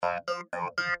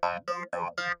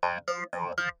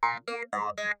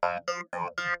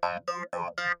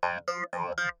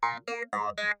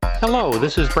Hello,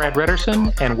 this is Brad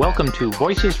Redderson, and welcome to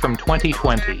Voices from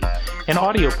 2020, an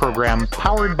audio program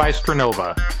powered by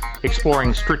Stronova,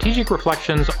 exploring strategic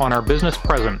reflections on our business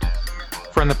present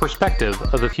from the perspective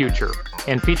of the future,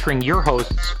 and featuring your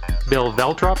hosts, Bill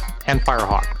Veltrup and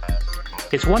Firehawk.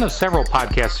 It's one of several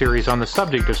podcast series on the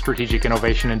subject of strategic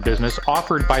innovation in business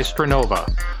offered by Stronova,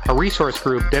 a resource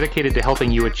group dedicated to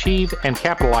helping you achieve and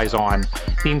capitalize on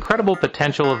the incredible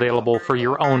potential available for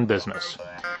your own business.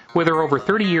 With our over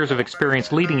 30 years of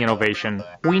experience leading innovation,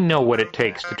 we know what it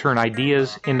takes to turn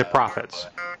ideas into profits.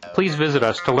 Please visit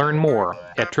us to learn more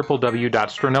at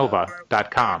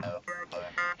www.stronova.com.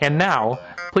 And now,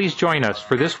 please join us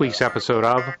for this week's episode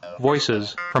of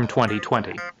Voices from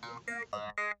 2020.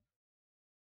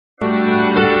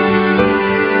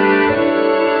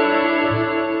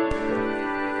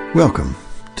 Welcome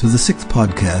to the 6th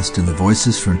podcast in the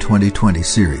Voices from 2020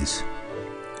 series.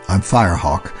 I'm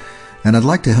Firehawk, and I'd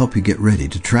like to help you get ready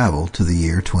to travel to the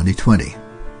year 2020.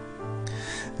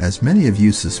 As many of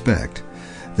you suspect,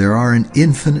 there are an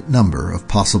infinite number of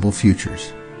possible futures.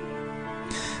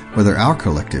 Whether our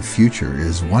collective future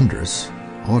is wondrous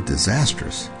or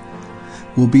disastrous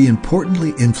will be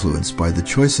importantly influenced by the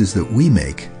choices that we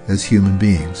make as human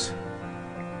beings.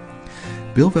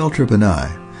 Bill Veltrup and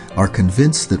I are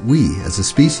convinced that we, as a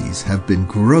species, have been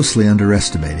grossly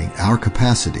underestimating our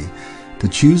capacity to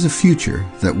choose a future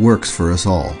that works for us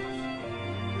all.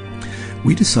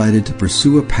 We decided to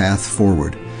pursue a path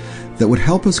forward that would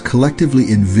help us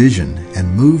collectively envision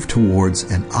and move towards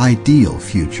an ideal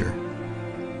future.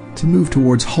 To move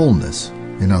towards wholeness,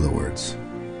 in other words.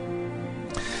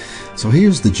 So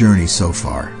here's the journey so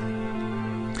far.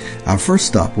 Our first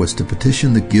stop was to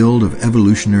petition the Guild of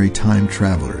Evolutionary Time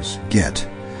Travelers, GET,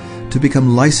 to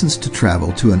become licensed to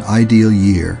travel to an ideal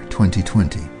year,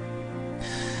 2020.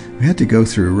 We had to go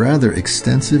through a rather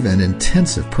extensive and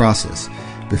intensive process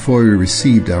before we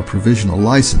received our provisional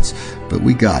license, but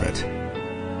we got it.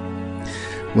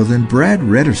 Well, then Brad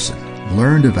Redderson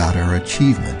learned about our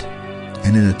achievement,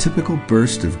 and in a typical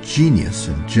burst of genius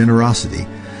and generosity,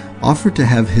 offered to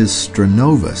have his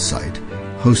Stronova site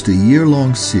host a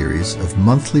year-long series of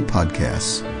monthly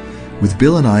podcasts with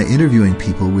Bill and I interviewing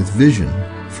people with vision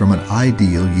from an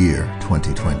ideal year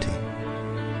 2020.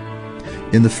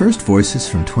 In the first Voices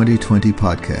from 2020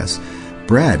 podcast,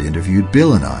 Brad interviewed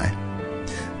Bill and I.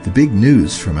 The big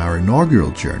news from our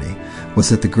inaugural journey was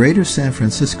that the greater San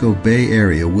Francisco Bay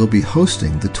Area will be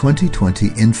hosting the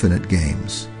 2020 Infinite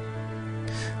Games.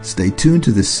 Stay tuned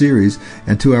to this series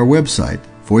and to our website,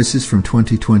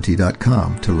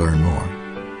 voicesfrom2020.com, to learn more.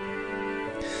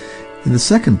 In the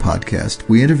second podcast,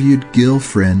 we interviewed Gil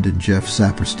Friend and Jeff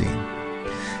Saperstein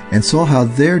and saw how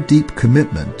their deep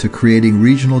commitment to creating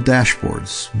regional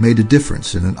dashboards made a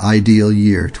difference in an ideal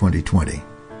year 2020.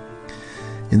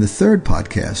 In the third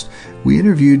podcast, we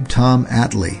interviewed Tom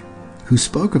Atlee, who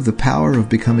spoke of the power of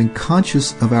becoming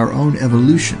conscious of our own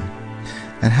evolution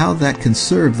and how that can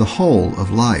serve the whole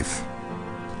of life.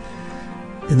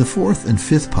 In the fourth and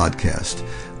fifth podcast,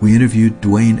 we interviewed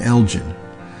Dwayne Elgin,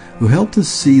 who helped us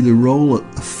see the role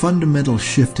a fundamental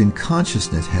shift in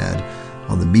consciousness had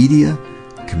on the media,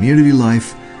 community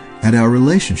life, and our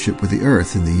relationship with the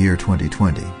Earth in the year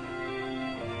 2020.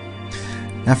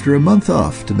 After a month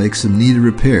off to make some needed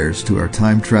repairs to our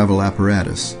time travel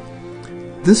apparatus,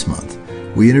 this month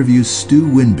we interview Stu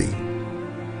Winby.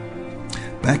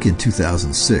 Back in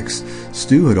 2006,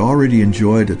 Stu had already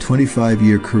enjoyed a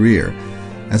 25-year career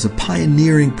as a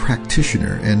pioneering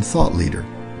practitioner and thought leader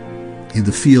in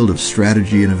the field of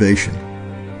strategy innovation,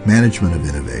 management of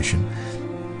innovation,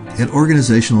 and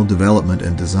organizational development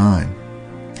and design.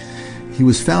 He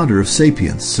was founder of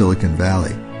Sapience Silicon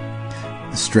Valley,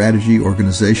 a strategy,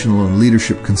 organizational, and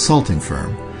leadership consulting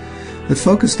firm that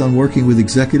focused on working with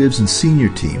executives and senior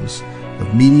teams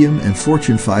of medium and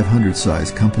Fortune 500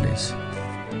 sized companies.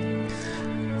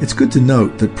 It's good to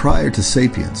note that prior to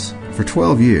Sapience, for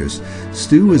 12 years,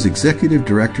 Stu was Executive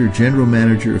Director, General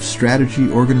Manager of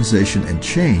Strategy, Organization, and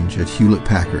Change at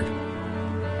Hewlett-Packard.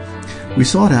 We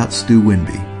sought out Stu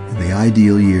Winby in the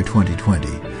ideal year 2020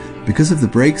 because of the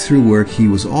breakthrough work he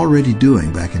was already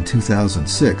doing back in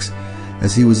 2006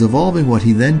 as he was evolving what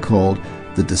he then called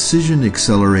the Decision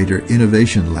Accelerator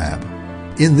Innovation Lab.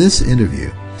 In this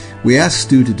interview, we asked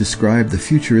Stu to describe the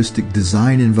futuristic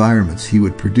design environments he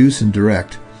would produce and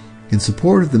direct in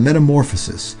support of the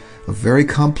metamorphosis of very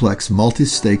complex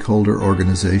multi-stakeholder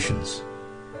organizations.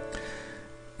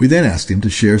 We then asked him to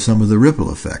share some of the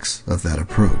ripple effects of that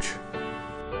approach.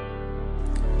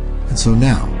 And so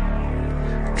now,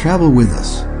 travel with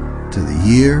us to the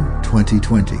year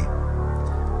 2020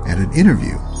 and an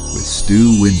interview with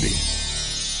Stu Winby.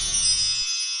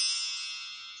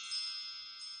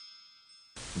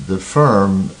 The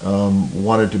firm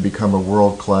wanted to become a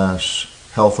world-class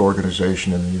health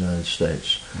organization in the United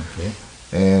States. Okay.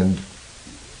 And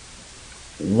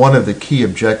one of the key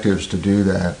objectives to do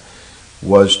that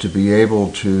was to be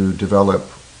able to develop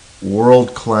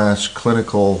world-class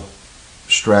clinical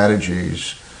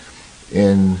strategies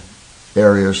in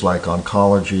areas like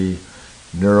oncology,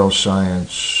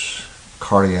 neuroscience,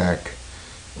 cardiac,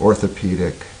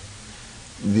 orthopedic.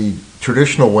 The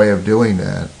traditional way of doing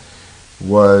that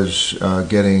was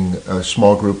getting a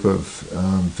small group of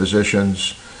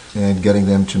physicians and getting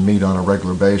them to meet on a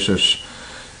regular basis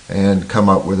and come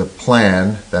up with a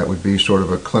plan that would be sort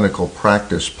of a clinical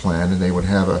practice plan, and they would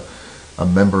have a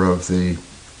member of the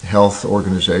health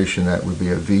organization that would be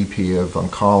a VP of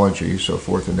oncology, so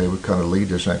forth, and they would kind of lead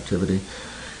this activity.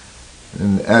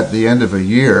 And at the end of a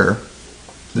year,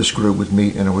 this group would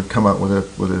meet and it would come up with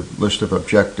a list of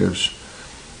objectives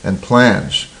and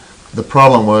plans. The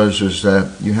problem was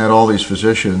that you had all these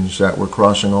physicians that were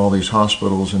crossing all these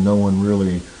hospitals, and no one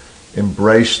really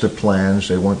embraced the plans.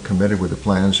 They weren't committed with the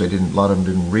plans. A lot of them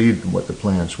didn't read what the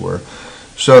plans were,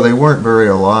 so they weren't very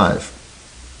alive.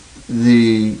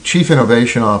 The chief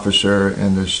innovation officer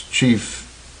and the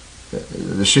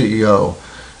CEO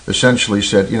essentially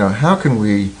said, how can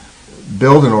we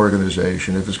build an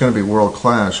organization? If it's going to be world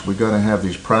class, we've got to have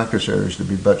these practice areas to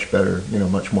be much better,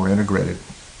 much more integrated.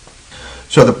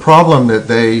 So the problem that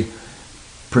they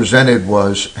presented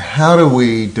was, how do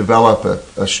we develop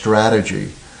a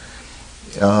strategy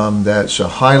that's a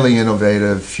highly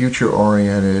innovative,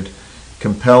 future-oriented,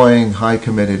 compelling,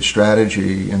 high-committed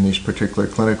strategy in these particular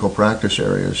clinical practice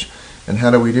areas, and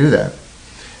how do we do that?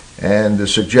 And the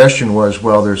suggestion was,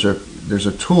 well, there's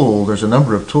a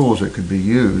number of tools that could be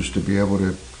used to be able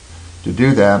to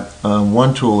do that.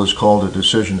 One tool is called a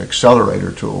decision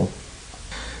accelerator tool.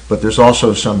 But there's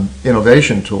also some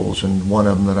innovation tools, and one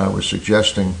of them that I was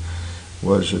suggesting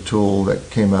was a tool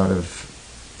that came out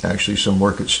of actually some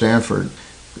work at Stanford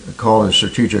called a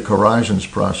strategic horizons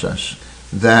process.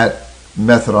 That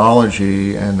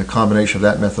methodology and the combination of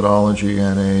that methodology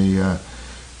and a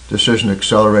decision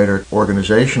accelerator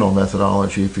organizational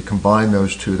methodology, if you combine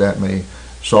those two, that may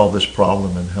solve this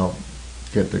problem and help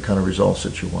get the kind of results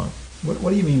that you want. What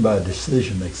do you mean by a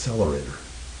decision accelerator?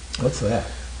 What's that?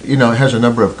 It has a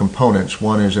number of components.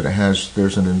 One is that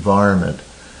there's an environment,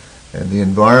 and the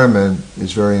environment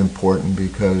is very important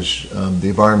because the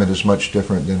environment is much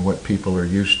different than what people are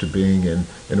used to being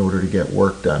in order to get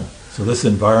work done. So this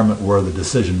environment where the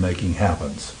decision making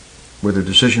happens. Where the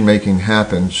decision making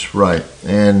happens, right.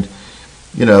 And,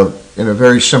 in a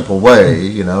very simple way,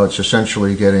 it's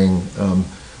essentially getting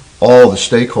all the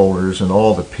stakeholders and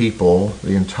all the people,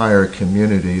 the entire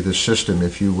community, the system,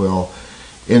 if you will,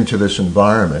 into this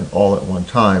environment all at one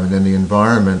time. And then the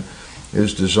environment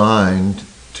is designed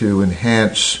to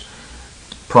enhance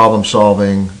problem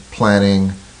solving,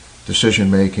 planning,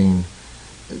 decision making,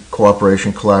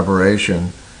 cooperation,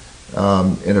 collaboration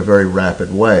in a very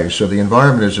rapid way. So the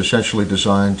environment is essentially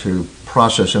designed to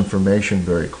process information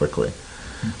very quickly.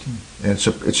 Okay. And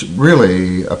it's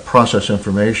really a process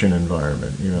information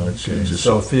environment.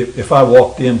 So if I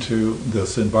walked into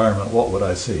this environment, what would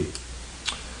I see?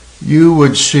 You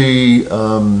would see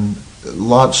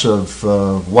lots of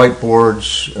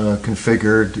whiteboards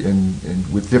configured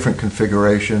with different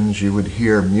configurations. You would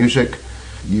hear music.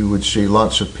 You would see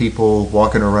lots of people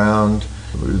walking around.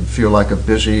 It would feel like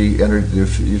you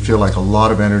feel like a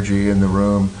lot of energy in the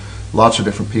room. Lots of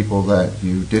different people that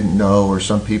you didn't know, or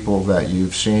some people that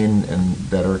you've seen and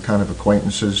that are kind of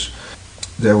acquaintances.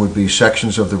 There would be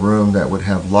sections of the room that would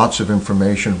have lots of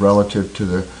information relative to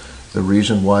the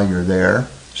reason why you're there.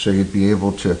 So you'd be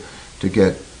able to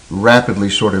get rapidly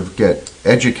sort of get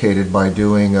educated by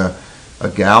doing a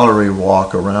gallery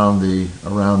walk around the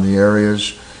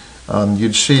areas.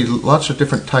 You'd see lots of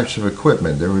different types of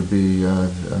equipment. There would be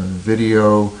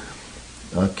video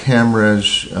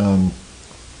cameras,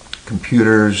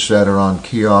 computers that are on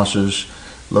kiosks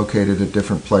located at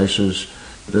different places.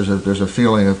 There's a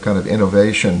feeling of kind of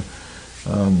innovation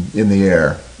in the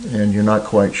air, and you're not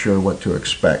quite sure what to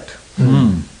expect.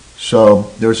 Mm. So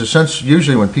there's a sense,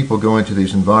 usually when people go into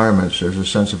these environments, there's a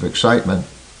sense of excitement,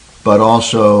 but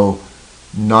also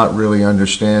not really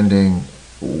understanding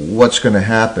what's going to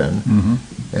happen, mm-hmm.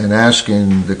 and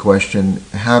asking the question,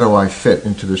 how do I fit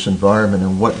into this environment,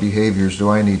 and what behaviors do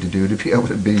I need to do to be able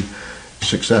to be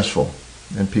successful?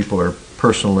 And people are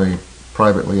personally,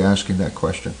 privately asking that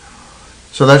question.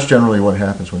 So that's generally what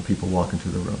happens when people walk into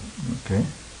the room. Okay.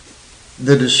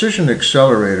 The decision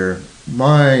accelerator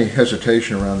My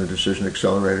hesitation around the Decision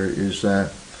Accelerator is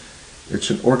that it's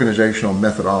an organizational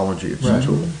methodology. It's a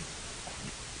tool.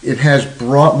 It has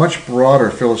much broader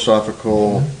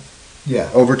philosophical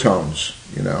overtones,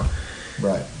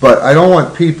 Right. But I don't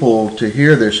want people to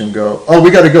hear this and go, oh,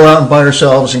 we got to go out and buy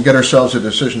ourselves and get ourselves a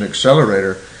Decision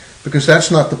Accelerator, because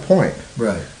that's not the point.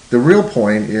 Right. The real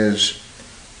point is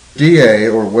DA,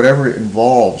 or whatever it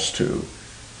involves to,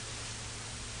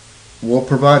 will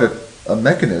provide a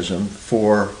mechanism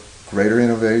for greater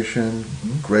innovation,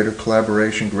 greater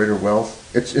collaboration, greater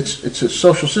wealth. It's a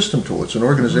social system tool. It's an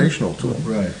organizational tool.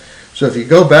 Right. So if you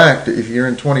go back, if you're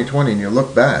in 2020 and you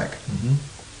look back,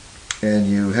 and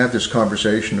you have this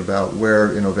conversation about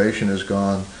where innovation has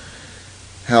gone,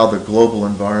 how the global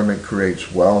environment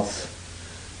creates wealth,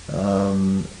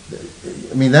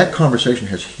 that conversation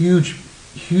has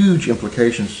huge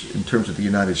implications in terms of the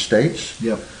United States.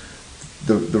 Yep.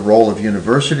 The role of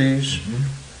universities.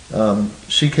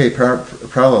 C.K.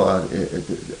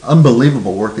 Prahalad,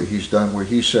 unbelievable work that he's done, where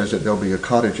he says that there'll be a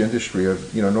cottage industry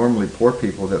of, normally poor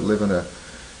people that live in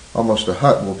almost a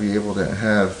hut will be able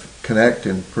to connect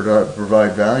and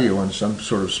provide value in some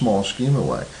sort of small schema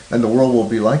way. And the world will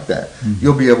be like that.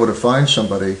 You'll be able to find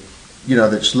somebody,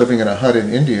 that's living in a hut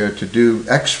in India to do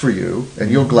X for you, and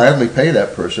you'll gladly pay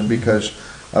that person because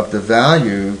of the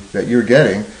value that you're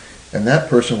getting. And that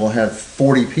person will have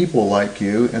 40 people like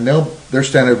you, and their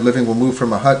standard of living will move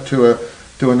from a hut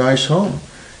to a nice home,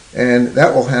 and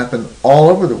that will happen all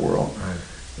over the world.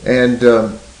 Right. And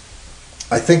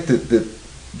I think that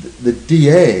the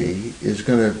DA is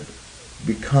going to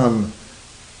become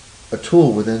a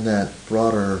tool within that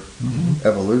broader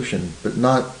evolution, but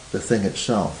not the thing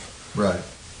itself. Right.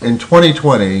 In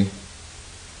 2020,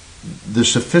 the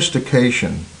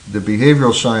sophistication, the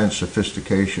behavioral science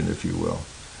sophistication, if you will,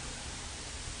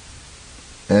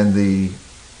 and the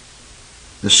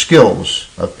skills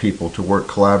of people to work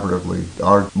collaboratively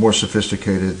are more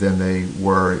sophisticated than they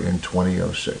were in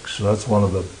 2006. So that's one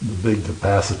of the big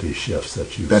capacity shifts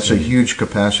that you've That's seen. a huge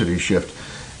capacity shift.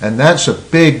 And that's a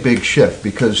big shift,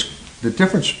 because the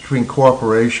difference between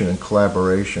cooperation and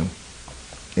collaboration,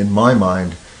 in my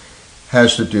mind,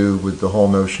 has to do with the whole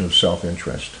notion of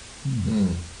self-interest.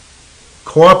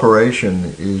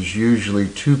 Cooperation is usually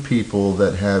two people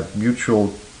that have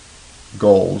mutual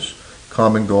goals,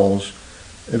 common goals,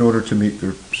 in order to meet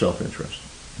their self-interest.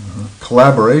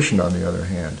 Collaboration, on the other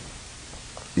hand,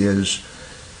 is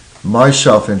my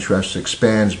self-interest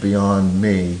expands beyond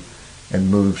me and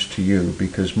moves to you,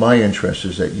 because my interest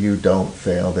is that you don't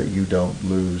fail, that you don't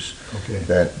lose.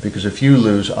 Okay. Because if you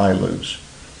lose, I lose.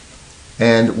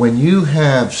 And when you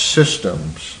have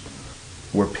systems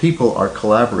where people are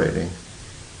collaborating,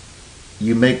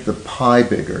 you make the pie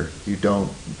bigger, you don't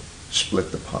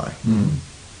split the pie.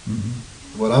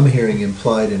 What I'm hearing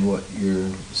implied in what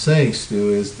you're saying,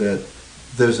 Stu, is that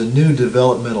there's a new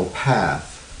developmental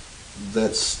path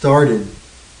that started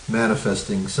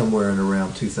manifesting somewhere in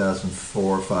around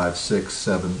 2004, 5, 6,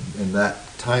 7, in that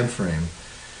time frame,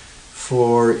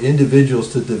 for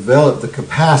individuals to develop the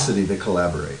capacity to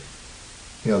collaborate.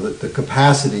 The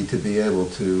capacity to be able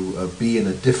to be in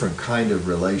a different kind of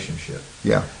relationship.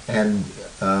 Yeah. And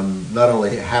not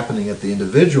only happening at the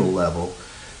individual level,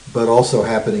 but also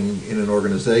happening in an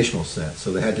organizational sense.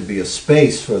 So there had to be a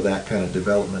space for that kind of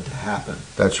development to happen.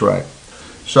 That's right.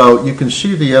 So you can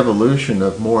see the evolution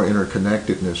of more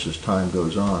interconnectedness as time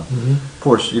goes on. Of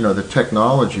course, the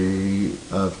technology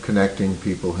of connecting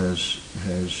people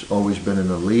has always been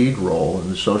in a lead role, and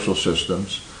the social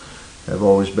systems have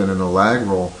always been in a lag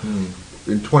role.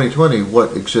 In 2020,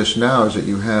 what exists now is that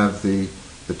you have the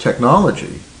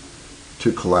technology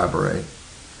to collaborate.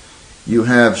 You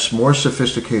have more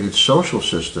sophisticated social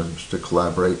systems to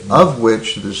collaborate, of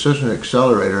which the Decision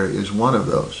Accelerator is one of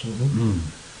those.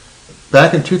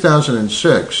 Back in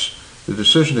 2006, the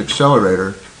Decision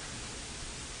Accelerator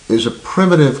is a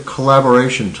primitive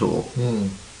collaboration tool.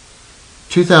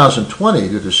 2020,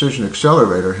 the Decision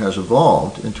Accelerator has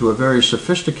evolved into a very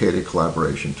sophisticated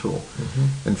collaboration tool.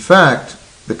 In fact,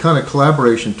 the kind of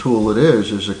collaboration tool it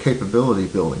is a capability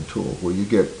building tool, where you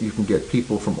can get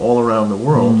people from all around the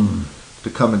world to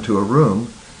come into a room,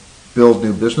 build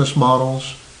new business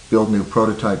models, build new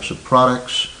prototypes of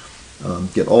products,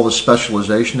 get all the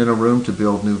specialization in a room to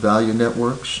build new value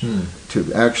networks,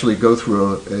 to actually go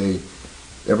through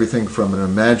everything from an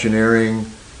imagineering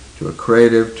to a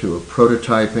creative to a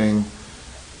prototyping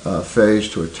phase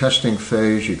to a testing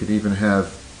phase. You could even have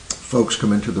folks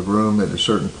come into the room at a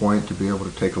certain point to be able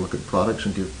to take a look at products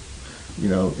and give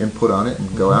input on it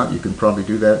and go out. You can probably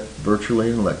do that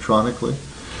virtually and electronically.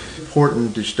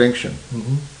 Important distinction,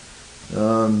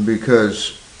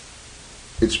 because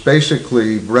it's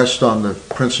basically rests on the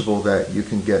principle that you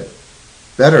can get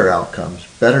better outcomes,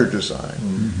 better design,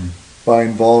 by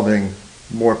involving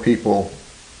more people.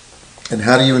 And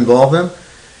how do you involve them?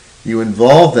 You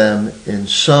involve them in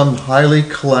some highly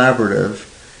collaborative,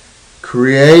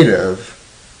 creative,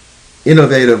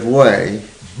 innovative way,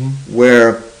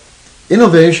 where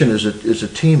innovation is a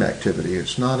team activity.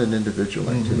 It's not an individual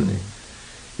activity.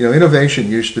 You know, innovation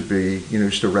used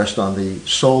to rest on the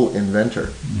sole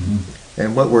inventor.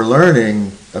 And what we're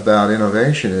learning about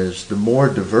innovation is the more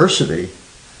diversity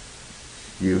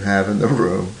you have in the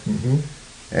room,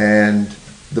 and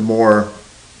the more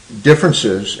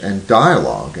differences and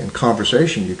dialogue and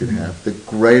conversation you can have, the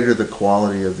greater the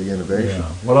quality of the innovation.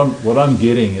 Yeah. What I'm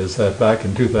getting is that back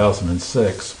in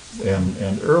 2006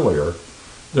 and earlier,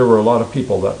 there were a lot of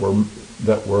people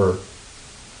that were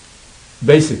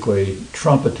basically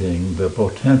trumpeting the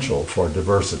potential for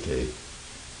diversity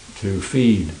to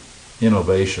feed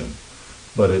innovation,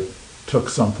 but it took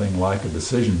something like a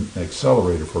decision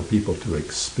accelerator for people to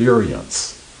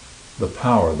experience the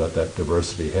power that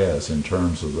diversity has in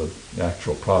terms of the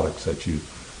actual products that you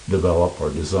develop or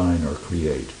design or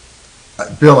create.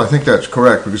 Bill, I think that's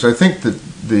correct, because I think that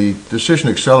the Decision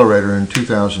Accelerator in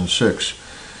 2006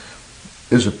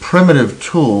 is a primitive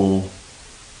tool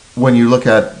when you look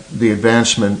at the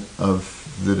advancement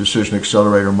of the Decision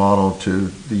Accelerator model to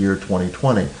the year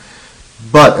 2020.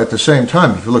 But at the same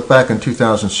time, if you look back in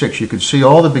 2006, you could see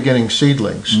all the beginning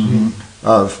seedlings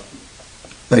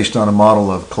based on a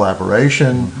model of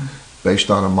collaboration,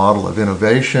 based on a model of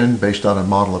innovation, based on a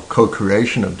model of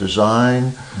co-creation of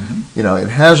design. You know, it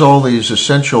has all these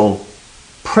essential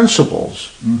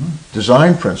principles,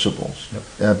 design principles,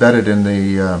 embedded in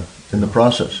the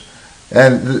process.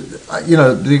 And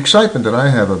the excitement that I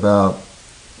have about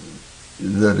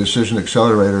the Decision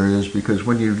Accelerator is because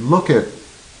when you look at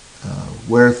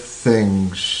where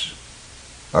things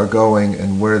are going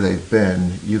and where they've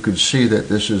been, you could see that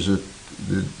this is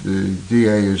the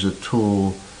DA is a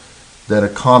tool that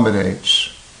accommodates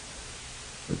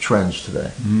the trends today.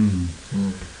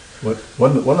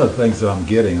 One of the things that I'm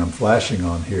flashing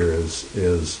on here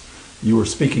is you were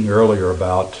speaking earlier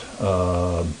about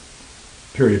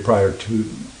period prior to,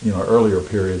 earlier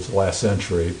periods, last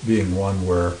century, being one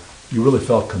where you really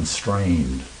felt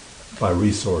constrained by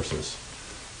resources.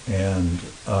 And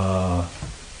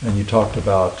you talked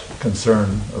about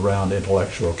concern around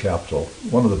intellectual capital.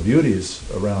 One of the beauties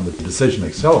around the Decision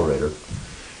Accelerator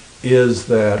is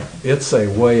that it's a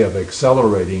way of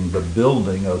accelerating the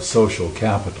building of social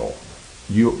capital.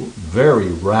 You very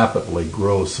rapidly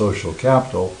grow social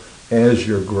capital as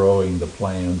you're growing the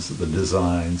plans, the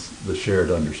designs, the shared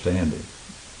understanding.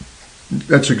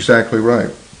 That's exactly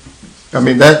right. I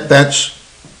mean, that's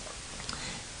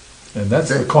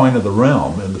the coin of the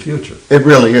realm in the future. It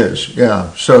really is,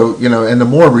 yeah. So, and the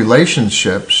more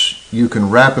relationships you can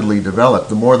rapidly develop,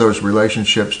 the more those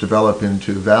relationships develop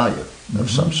into value of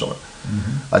some sort.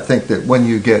 I think that when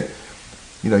you get,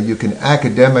 you can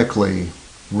academically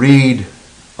read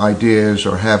ideas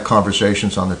or have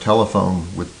conversations on the telephone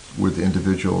with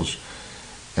individuals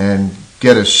and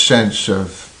get a sense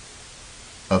of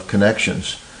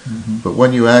connections. But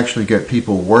when you actually get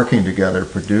people working together,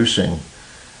 producing,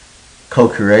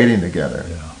 co-creating together,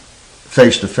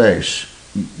 face to face,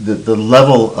 the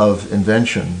level of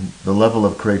invention, the level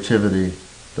of creativity,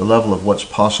 the level of what's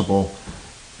possible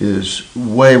is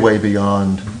way, way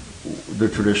beyond the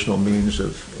traditional means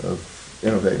of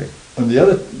innovating. And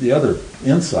the other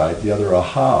insight, the other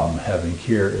aha I'm having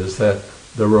here is that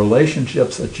the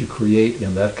relationships that you create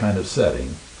in that kind of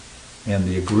setting and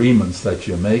the agreements that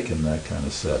you make in that kind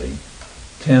of setting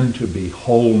tend to be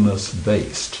wholeness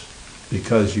based,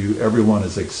 because everyone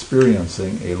is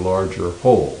experiencing a larger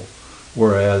whole.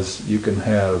 Whereas you can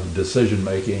have decision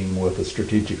making with a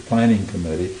strategic planning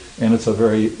committee, and it's a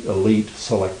very elite,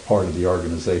 select part of the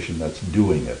organization that's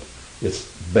doing it.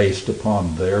 It's based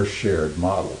upon their shared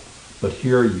model. But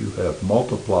here you have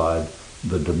multiplied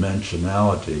the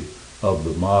dimensionality of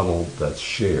the model that's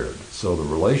shared. So the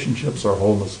relationships are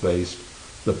wholeness based.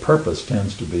 The purpose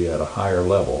tends to be at a higher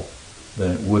level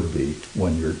than it would be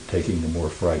when you're taking a more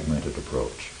fragmented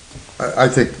approach. I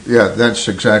think, that's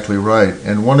exactly right.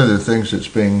 And one of the things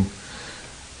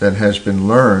that has been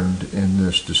learned in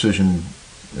this Decision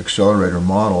Accelerator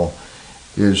model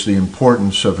is the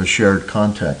importance of a shared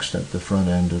context at the front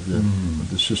end of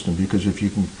the system. Because if you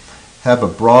can have a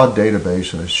broad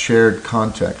database and a shared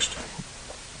context,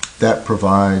 that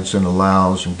provides and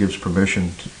allows and gives permission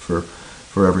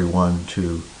for everyone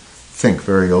to think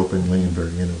very openly and very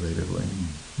innovatively.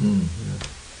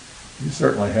 You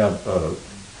certainly have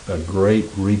a great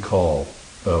recall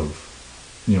of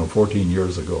 14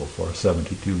 years ago for a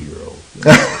 72-year-old,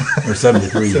 or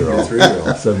 73-year-old.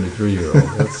 73-year-old.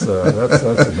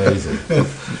 That's amazing.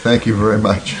 Thank you very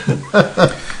much.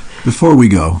 Before we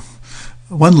go,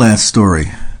 one last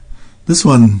story. This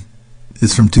one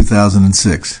is from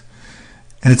 2006,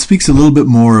 and it speaks a little bit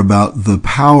more about the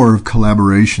power of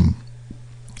collaboration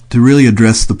to really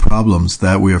address the problems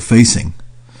that we are facing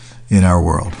in our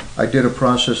world. I did a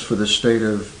process for the state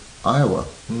of Iowa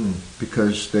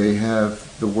because they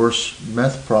have the worst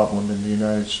meth problem in the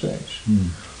United States.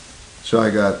 So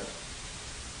I got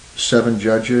 7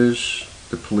 judges,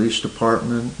 the police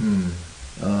department,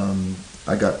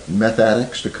 I got meth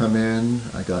addicts to come in,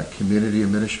 I got community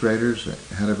administrators. I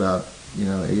had about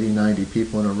 80, 90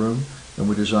 people in a room, and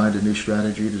we designed a new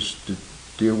strategy to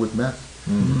deal with meth.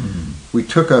 We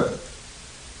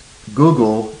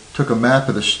Google took a map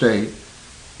of the state,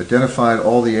 identified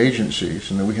all the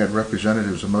agencies, and then we had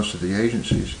representatives of most of the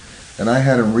agencies, and I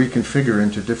had them reconfigure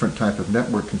into different type of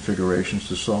network configurations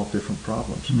to solve different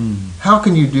problems. How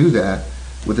can you do that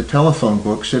with a telephone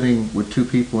book sitting with 2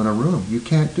 people in a room? You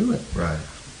can't do it. Right.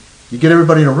 You get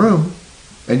everybody in a room,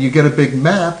 and you get a big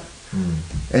map,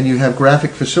 and you have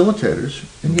graphic facilitators,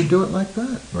 and you do it like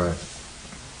that. Right.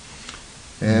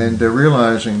 And they're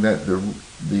realizing that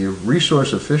the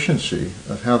resource efficiency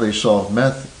of how they solve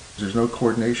meth, there's no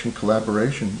coordination,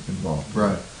 collaboration involved.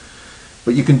 Right.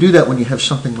 But you can do that when you have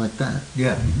something like that.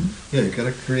 Yeah. Yeah, you've got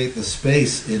to create the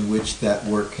space in which that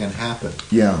work can happen.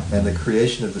 Yeah. And the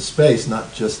creation of the space,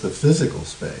 not just the physical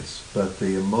space, but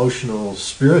the emotional,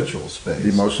 spiritual space. The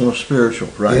emotional, spiritual,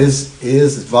 right.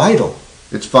 Is vital.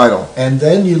 It's vital. And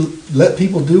then you let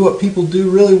people do what people do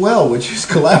really well, which is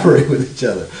collaborate with each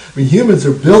other. I mean, humans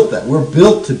are built that. We're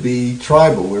built to be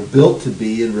tribal. We're built to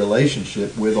be in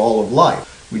relationship with all of life.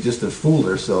 We just have fooled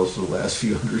ourselves for the last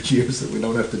few hundred years that we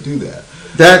don't have to do that.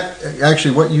 That,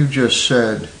 actually, what you just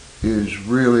said is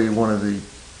really one of the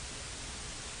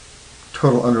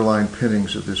total underlying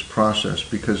pinnings of this process,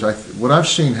 because what I've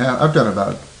seen, I've done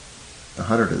about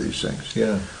 100 of these things.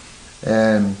 Yeah.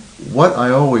 And what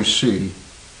I always see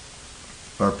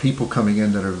are people coming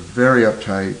in that are very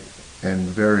uptight and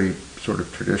very sort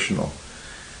of traditional.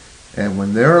 And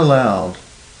when they're allowed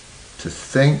to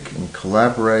think and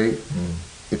collaborate,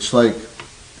 it's like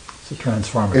It's a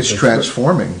transformative. it's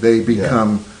transforming. They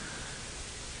become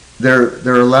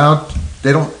they're allowed.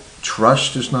 They don't.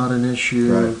 Trust is not an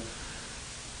issue. Right.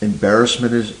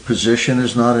 Position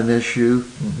is not an issue.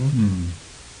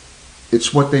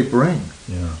 It's what they bring.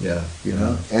 Yeah. You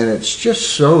know, and it's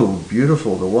just so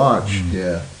beautiful to watch.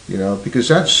 Yeah. You know, because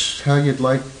that's how you'd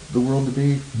like the world to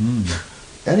be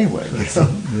anyway. You know?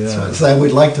 That's how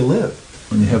we'd like to live.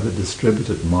 When you have a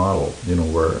distributed model,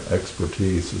 where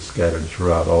expertise is scattered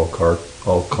throughout all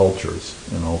cultures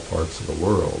in all parts of the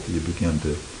world, you begin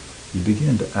to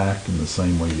act in the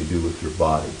same way you do with your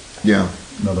body. Yeah.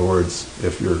 In other words,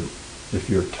 if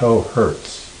your toe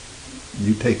hurts,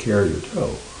 you take care of your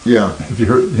toe. Yeah. If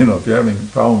you're having a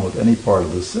problem with any part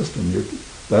of the system,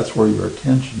 that's where your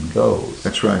attention goes.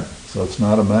 That's right. So it's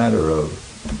not a matter of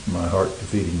my heart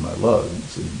defeating my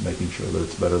lungs and making sure that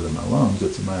it's better than my lungs.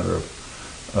 It's a matter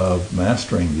of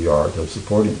mastering the art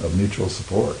of mutual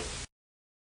support.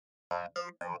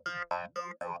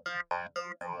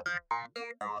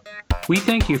 We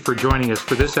thank you for joining us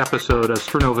for this episode of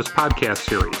Stranova's podcast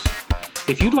series.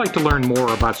 If you'd like to learn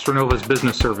more about Stranova's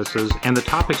business services and the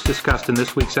topics discussed in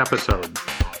this week's episode,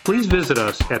 please visit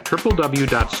us at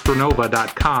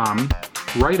www.stranova.com,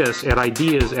 write us at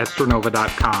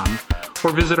ideas@stranova.com,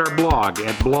 or visit our blog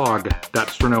at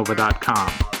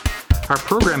blog.stranova.com. Our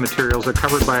program materials are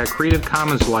covered by a Creative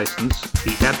Commons license,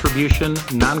 the Attribution,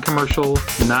 Non-Commercial,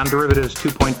 Non-Derivatives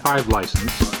 2.5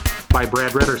 license, by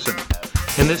Brad Redderson.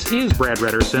 And this is Brad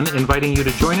Redderson inviting you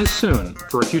to join us soon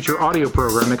for a future audio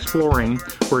program exploring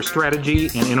where strategy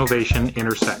and innovation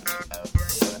intersect.